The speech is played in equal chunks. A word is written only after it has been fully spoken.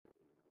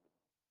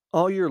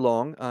All year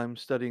long, I'm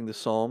studying the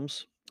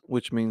Psalms,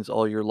 which means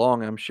all year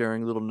long I'm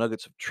sharing little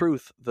nuggets of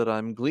truth that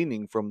I'm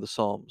gleaning from the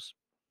Psalms.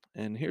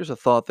 And here's a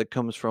thought that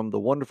comes from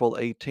the wonderful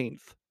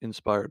 18th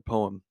inspired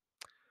poem.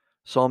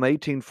 Psalm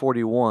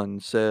 1841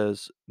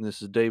 says, and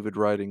this is David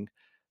writing,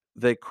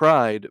 "They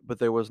cried, but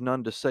there was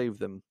none to save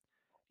them,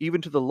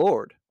 even to the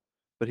Lord,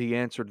 but he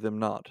answered them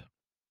not."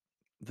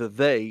 The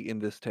they in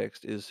this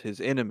text is his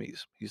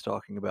enemies he's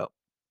talking about.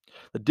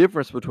 The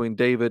difference between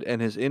David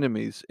and his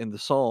enemies in the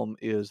psalm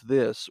is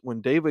this: when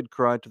David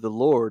cried to the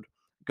Lord,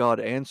 God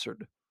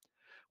answered.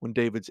 When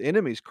David's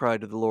enemies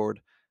cried to the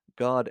Lord,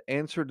 God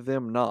answered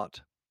them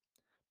not.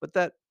 But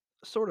that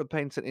sort of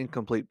paints an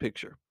incomplete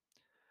picture.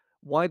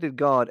 Why did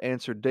God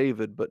answer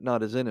David but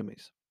not his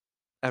enemies?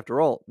 After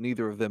all,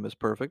 neither of them is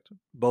perfect.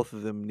 Both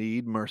of them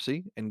need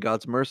mercy, and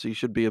God's mercy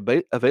should be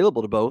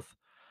available to both.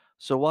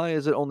 So why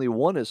is it only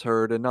one is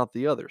heard and not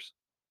the others?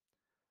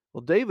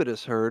 Well, David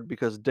is heard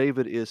because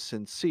David is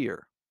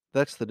sincere.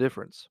 That's the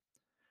difference.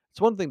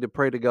 It's one thing to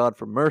pray to God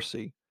for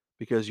mercy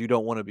because you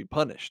don't want to be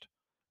punished.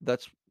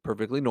 That's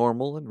perfectly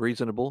normal and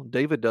reasonable.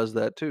 David does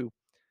that too.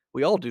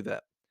 We all do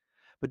that.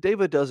 But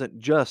David doesn't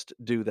just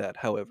do that,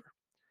 however.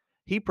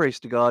 He prays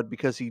to God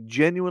because he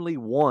genuinely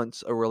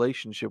wants a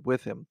relationship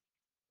with him.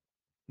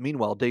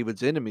 Meanwhile,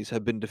 David's enemies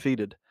have been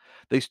defeated.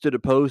 They stood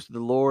opposed to the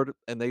Lord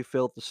and they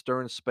felt the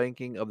stern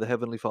spanking of the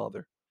Heavenly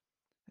Father.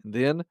 And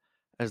then,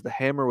 as the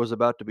hammer was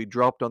about to be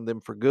dropped on them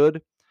for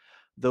good,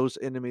 those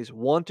enemies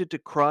wanted to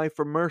cry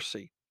for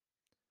mercy.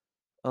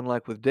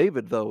 Unlike with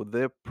David, though,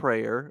 their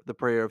prayer, the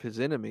prayer of his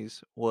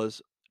enemies,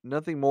 was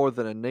nothing more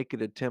than a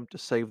naked attempt to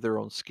save their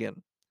own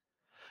skin.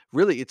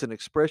 Really, it's an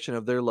expression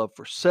of their love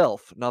for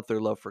self, not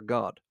their love for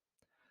God.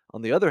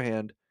 On the other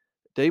hand,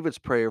 David's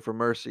prayer for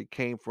mercy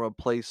came from a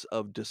place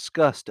of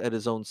disgust at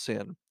his own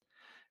sin,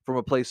 from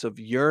a place of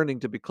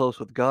yearning to be close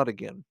with God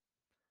again.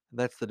 And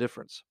that's the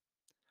difference.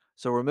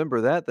 So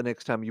remember that the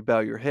next time you bow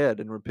your head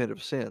and repent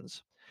of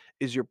sins.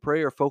 Is your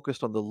prayer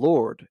focused on the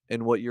Lord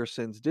and what your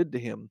sins did to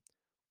him,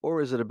 or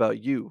is it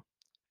about you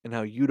and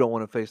how you don't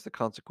want to face the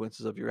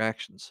consequences of your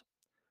actions?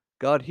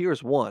 God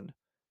hears one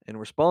and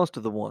responds to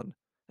the one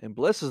and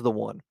blesses the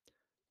one,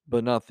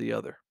 but not the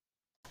other.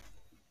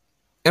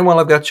 And while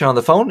I've got you on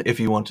the phone, if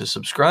you want to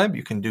subscribe,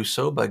 you can do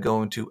so by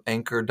going to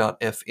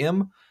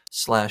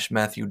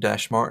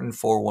anchor.fm/Matthew-Martin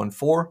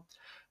 414.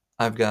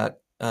 I've got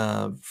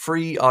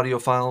free audio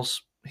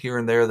files here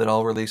and there that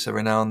I'll release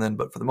every now and then,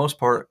 but for the most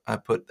part, I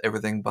put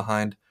everything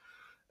behind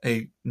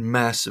a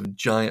massive,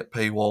 giant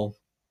paywall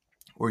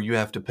where you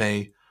have to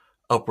pay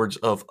upwards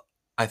of,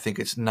 I think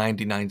it's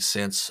 99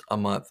 cents a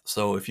month.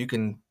 So if you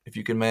can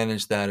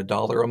manage that,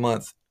 $1 a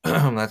month,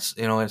 that's,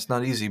 it's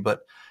not easy,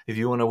 but if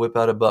you want to whip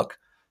out a buck,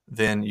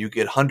 then you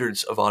get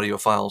hundreds of audio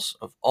files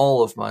of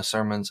all of my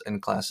sermons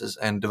and classes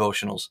and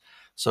devotionals.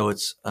 So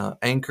it's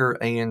anchor,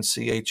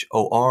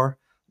 ANCHOR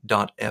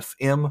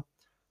 .fm/Matthew,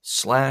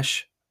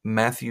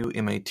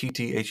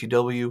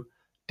 MATTHEW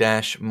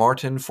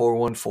Martin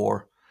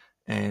 414,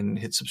 and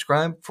hit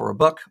subscribe for a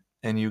buck,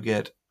 and you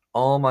get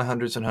all my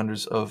hundreds and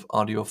hundreds of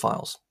audio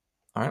files.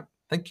 All right.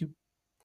 Thank you.